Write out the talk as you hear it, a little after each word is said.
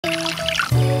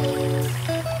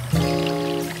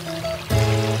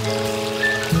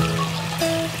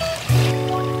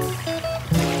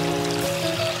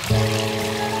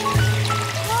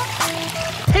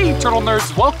turtle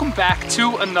nerds, welcome back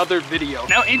to another video.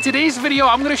 Now in today's video,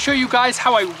 I'm gonna show you guys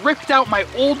how I ripped out my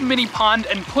old mini pond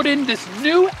and put in this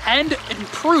new and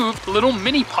improved little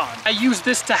mini pond. I used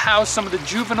this to house some of the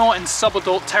juvenile and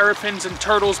subadult terrapins and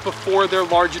turtles before they're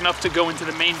large enough to go into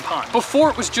the main pond. Before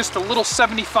it was just a little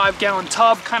 75-gallon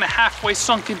tub, kind of halfway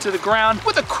sunk into the ground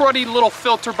with a cruddy little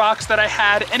filter box that I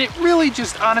had, and it really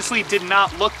just honestly did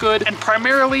not look good. And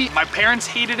primarily, my parents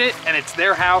hated it and it's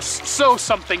their house, so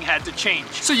something had to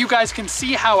change. So you guys can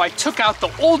see how I took out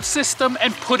the old system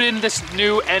and put in this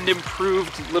new and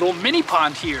improved little mini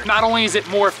pond here. Not only is it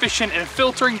more efficient and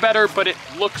filtering better, but it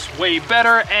looks way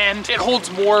better and it holds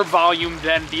more volume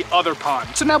than the other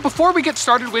pond. So now before we get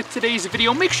started with today's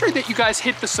video, make sure that you guys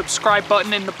hit the subscribe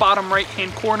button in the bottom right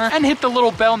hand corner and hit the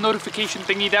little bell notification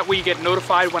thingy. That way you get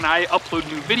notified when I upload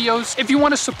new videos. If you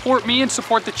want to support me and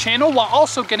support the channel while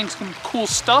also getting some cool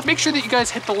stuff, make sure that you guys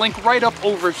hit the link right up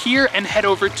over here and head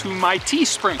over to my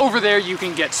Teespring. Over there you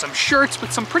can get some shirts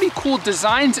with some pretty cool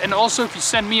designs, and also if you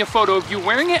send me a photo of you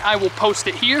wearing it, I will post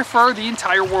it here for the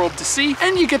entire world to see,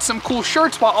 and you get some cool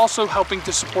shirts while also helping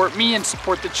to support me and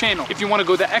support the channel. If you want to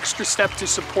go the extra step to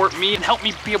support me and help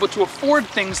me be able to afford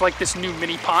things like this new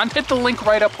mini pond, hit the link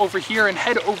right up over here and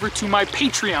head over to my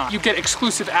Patreon. You get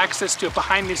exclusive access to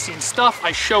behind the scenes stuff.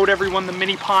 I showed everyone the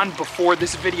mini pond before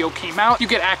this video came out. You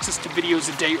get access to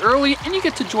videos a day early, and you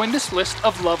get to join this list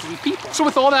of lovely people. So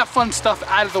with all that fun stuff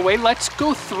out of the way, let's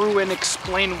go through and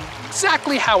explain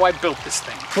exactly how I built this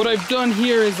thing. What I've done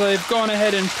here is I've gone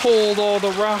ahead and pulled all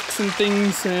the rocks and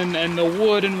things and the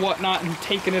wood and whatnot and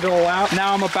taken it all out.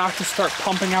 Now I'm about to start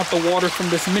pumping out the water from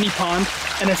this mini pond,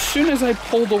 and as soon as I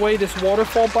pulled away this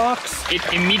waterfall box, it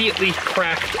immediately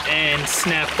cracked and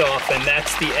snapped off, and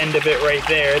that's the end of it right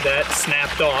there. That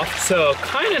snapped off. So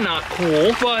kind of not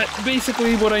cool, but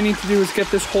basically what I need to do is get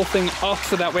this whole thing up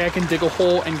so that way I can dig a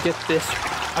hole and get this.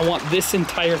 I want this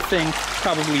entire thing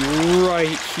probably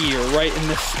right here, right in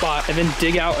this spot, and then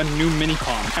dig out a new mini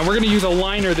pond. And we're gonna use a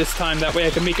liner this time, that way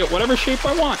I can make it whatever shape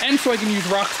I want, and so I can use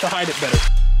rocks to hide it better.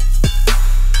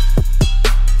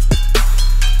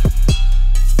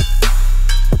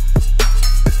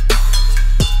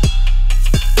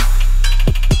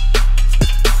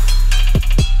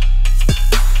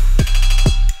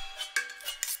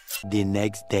 The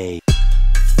next day.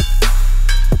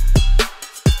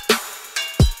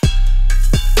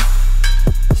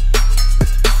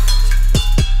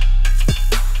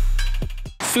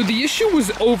 So the issue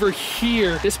was over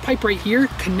here. This pipe right here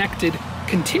connected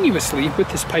continuously with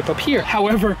this pipe up here.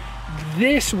 However,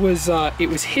 this was, it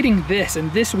was hitting this,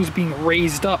 and this was being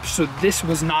raised up, so this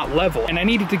was not level. And I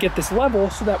needed to get this level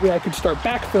so that way I could start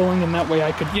backfilling, and that way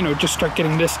I could, you know, just start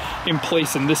getting this in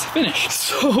place and this finished.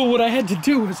 So what I had to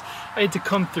do was I had to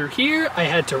come through here, I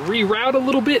had to reroute a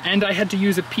little bit, and I had to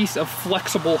use a piece of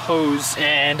flexible hose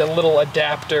and a little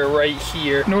adapter right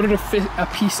here in order to fit a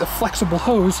piece of flexible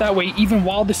hose. That way, even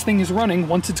while this thing is running,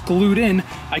 once it's glued in,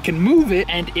 I can move it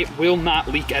and it will not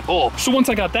leak at all. So once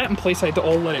I got that in place, I had to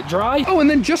all let it dry. Oh, and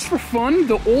then just for fun,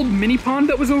 the old mini pond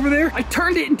that was over there, I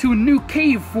turned it into a new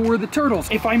cave for the turtles.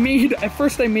 At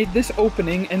first I made this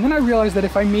opening, and then I realized that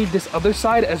if I made this other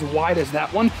side as wide as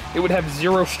that one, it would have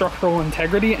zero structural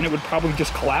integrity and it would probably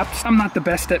just collapse. I'm not the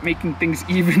best at making things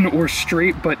even or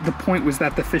straight, but the point was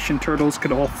that the fish and turtles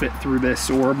could all fit through this,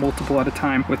 or multiple at a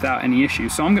time, without any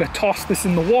issues. So I'm gonna toss this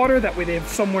in the water, that way they have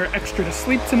somewhere extra to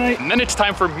sleep tonight. And then it's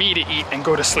time for me to eat and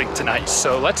go to sleep tonight.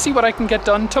 So let's see what I can get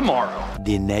done tomorrow.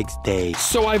 The next day.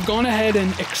 So I've gone ahead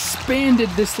and expanded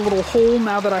this little hole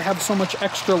now that I have so much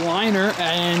extra liner,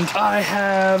 and I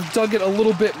have dug it a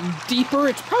little bit deeper.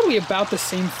 It's probably about the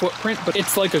same footprint, but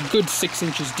it's like a good 6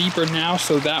 inches deeper now,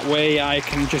 so that way I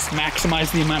can just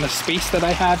maximize the amount of space that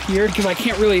I have here, because I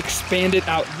can't really expand it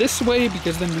out this way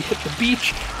because then we hit the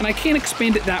beach, and I can't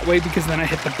expand it that way because then I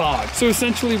hit the bog. So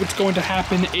essentially what's going to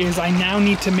happen is I now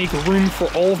need to make room for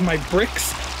all of my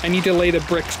bricks. I need to lay the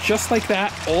bricks just like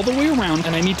that all the way around,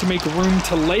 and I need to make room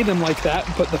to lay them like that.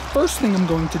 But the first thing I'm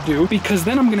going to do, because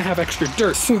then I'm gonna have extra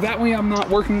dirt, so that way I'm not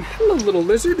working. Hello, little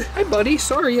lizard. Hi, buddy.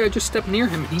 Sorry, I just stepped near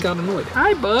him. He got annoyed.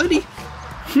 Hi, buddy.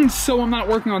 So I'm not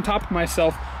working on top of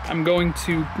myself. I'm going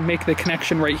to make the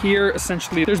connection right here.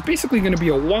 Essentially, there's basically going to be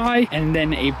a Y and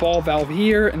then a ball valve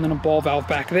here and then a ball valve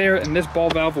back there, and this ball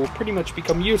valve will pretty much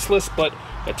become useless, but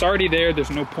it's already there.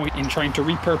 There's no point in trying to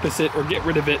repurpose it or get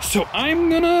rid of it. So I'm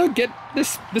gonna get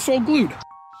this all glued.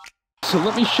 So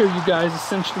let me show you guys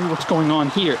essentially what's going on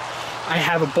here. I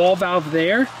have a ball valve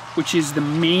there, which is the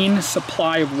main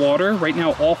supply of water. Right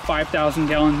now, all 5,000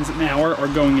 gallons an hour are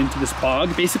going into this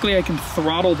bog. Basically, I can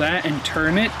throttle that and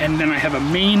turn it, and then I have a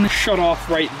main shut off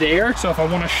right there. So if I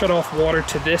want to shut off water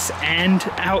to this and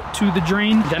out to the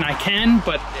drain, then I can,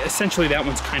 but essentially that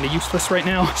one's kind of useless right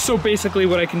now. So basically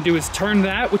what I can do is turn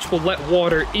that, which will let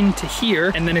water into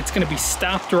here, and then it's going to be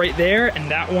stopped right there, and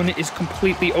that one is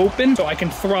completely open. So I can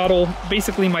throttle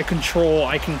basically my control.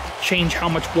 I can change how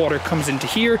much water comes into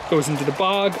here, goes into the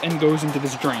bog, and goes into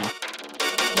this drain.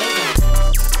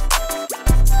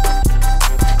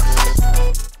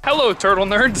 Hello, turtle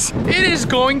nerds. It is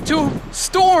going to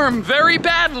storm very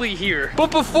badly here.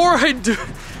 But before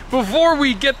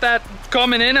we get that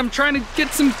coming in, I'm trying to get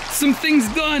some things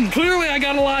done. Clearly I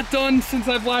got a lot done since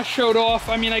I've last showed off.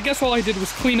 I mean, I guess all I did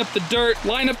was clean up the dirt,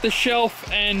 line up the shelf,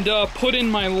 and put in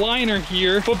my liner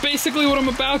here. But basically what I'm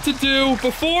about to do,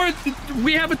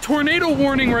 we have a tornado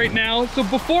warning right now, so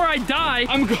before I die,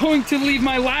 I'm going to leave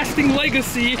my lasting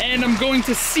legacy, and I'm going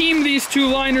to seam these two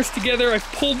liners together. I've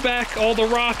pulled back all the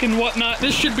rock and whatnot.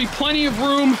 This should be plenty of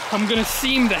room. I'm gonna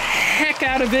seam the heck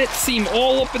out of it, seam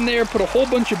all up in there, put a whole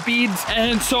bunch of beads,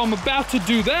 and so I'm about to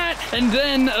do that, and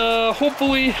then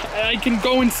hopefully I can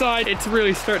go inside. It's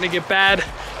really starting to get bad,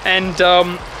 and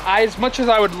as much as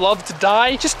I would love to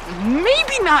die, just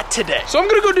maybe not today. So I'm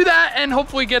gonna go do that and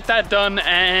hopefully get that done,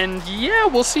 and yeah,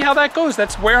 we'll see how that goes.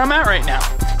 That's where I'm at right now.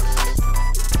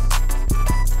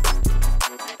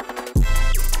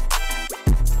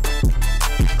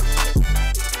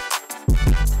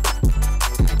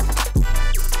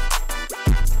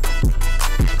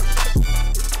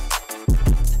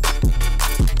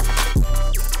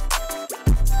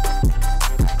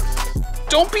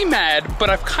 Don't be mad, but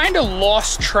I've kind of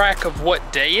lost track of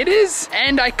what day it is.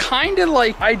 And I kind of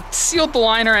I sealed the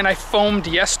liner and I foamed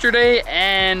yesterday.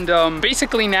 And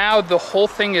basically now the whole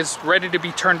thing is ready to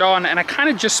be turned on. And I kind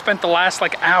of just spent the last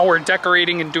hour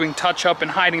decorating and doing touch up and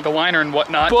hiding the liner and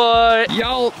whatnot. But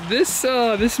y'all, this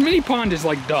mini pond is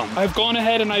dumb. I've gone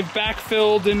ahead and I've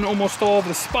backfilled in almost all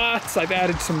the spots. I've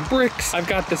added some bricks. I've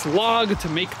got this log to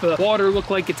make the water look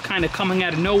like it's kind of coming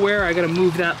out of nowhere. I got to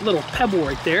move that little pebble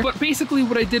right there. But basically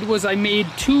what I did was I made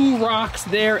two rocks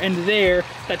there and there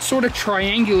that sort of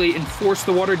triangulate and force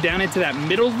the water down into that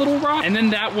middle little rock, and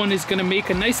then that one is going to make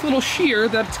a nice little shear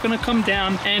that's going to come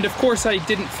down. And of course I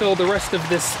didn't fill the rest of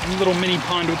this little mini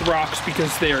pond with rocks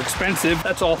because they are expensive.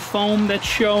 That's all foam that's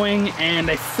showing,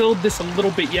 and I filled this a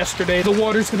little bit yesterday. The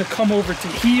water's going to come over to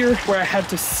here where I had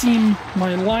to seam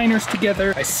my liners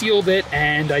together. I sealed it,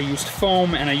 and I used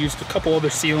foam, and I used a couple other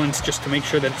sealants just to make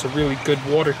sure that it's a really good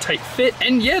watertight fit.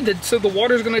 And yeah, so the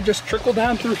water's gonna just trickle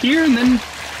down through here and then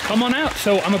come on out.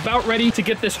 So I'm about ready to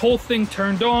get this whole thing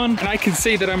turned on, and I can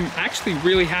say that I'm actually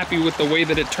really happy with the way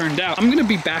that it turned out. I'm gonna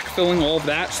be backfilling all of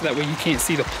that so that way you can't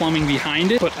see the plumbing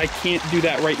behind it, but I can't do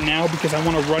that right now because I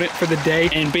want to run it for the day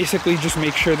and basically just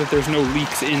make sure that there's no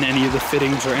leaks in any of the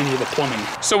fittings or any of the plumbing.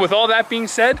 So with all that being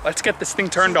said, let's get this thing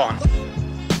turned on.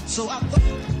 So I thought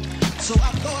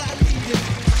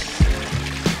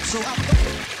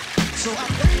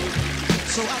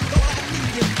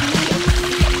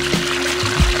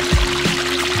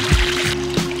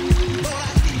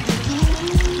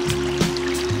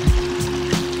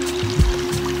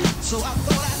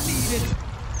I needed it.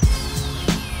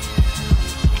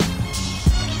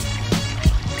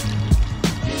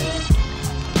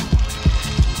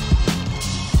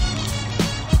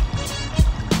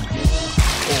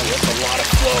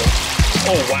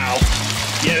 Oh wow.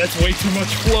 Yeah, that's way too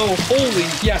much flow. Holy,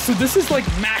 yeah, so this is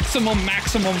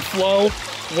maximum flow.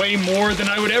 Way more than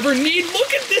I would ever need.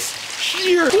 Look at this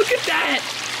shear, look at that.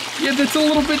 Yeah, that's a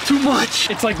little bit too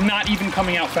much. It's not even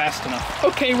coming out fast enough.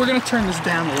 Okay, we're gonna turn this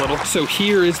down a little. So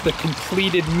here is the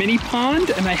completed mini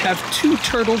pond, and I have two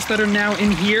turtles that are now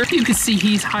in here. You can see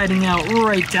he's hiding out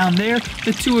right down there.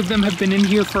 The two of them have been in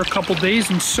here for a couple days,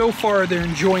 and so far they're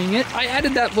enjoying it. I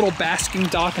added that little basking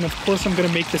dock, and of course I'm gonna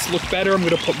make this look better. I'm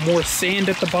gonna put more sand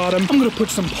at the bottom. I'm gonna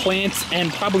put some plants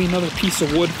and probably another piece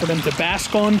of wood for them to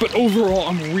bask on. But overall,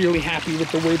 I'm really happy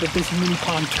with the way that this mini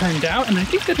pond turned out, and I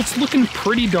think that it's looking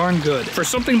pretty darn good. For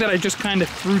something that I just kind of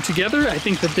threw together, I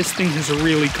think that this thing has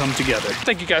really come together.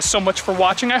 Thank you guys so much for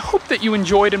watching. I hope that you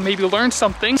enjoyed and maybe learned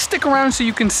something. Stick around so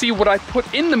you can see what I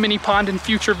put in the mini pond in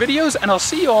future videos, and I'll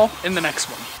see you all in the next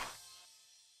one.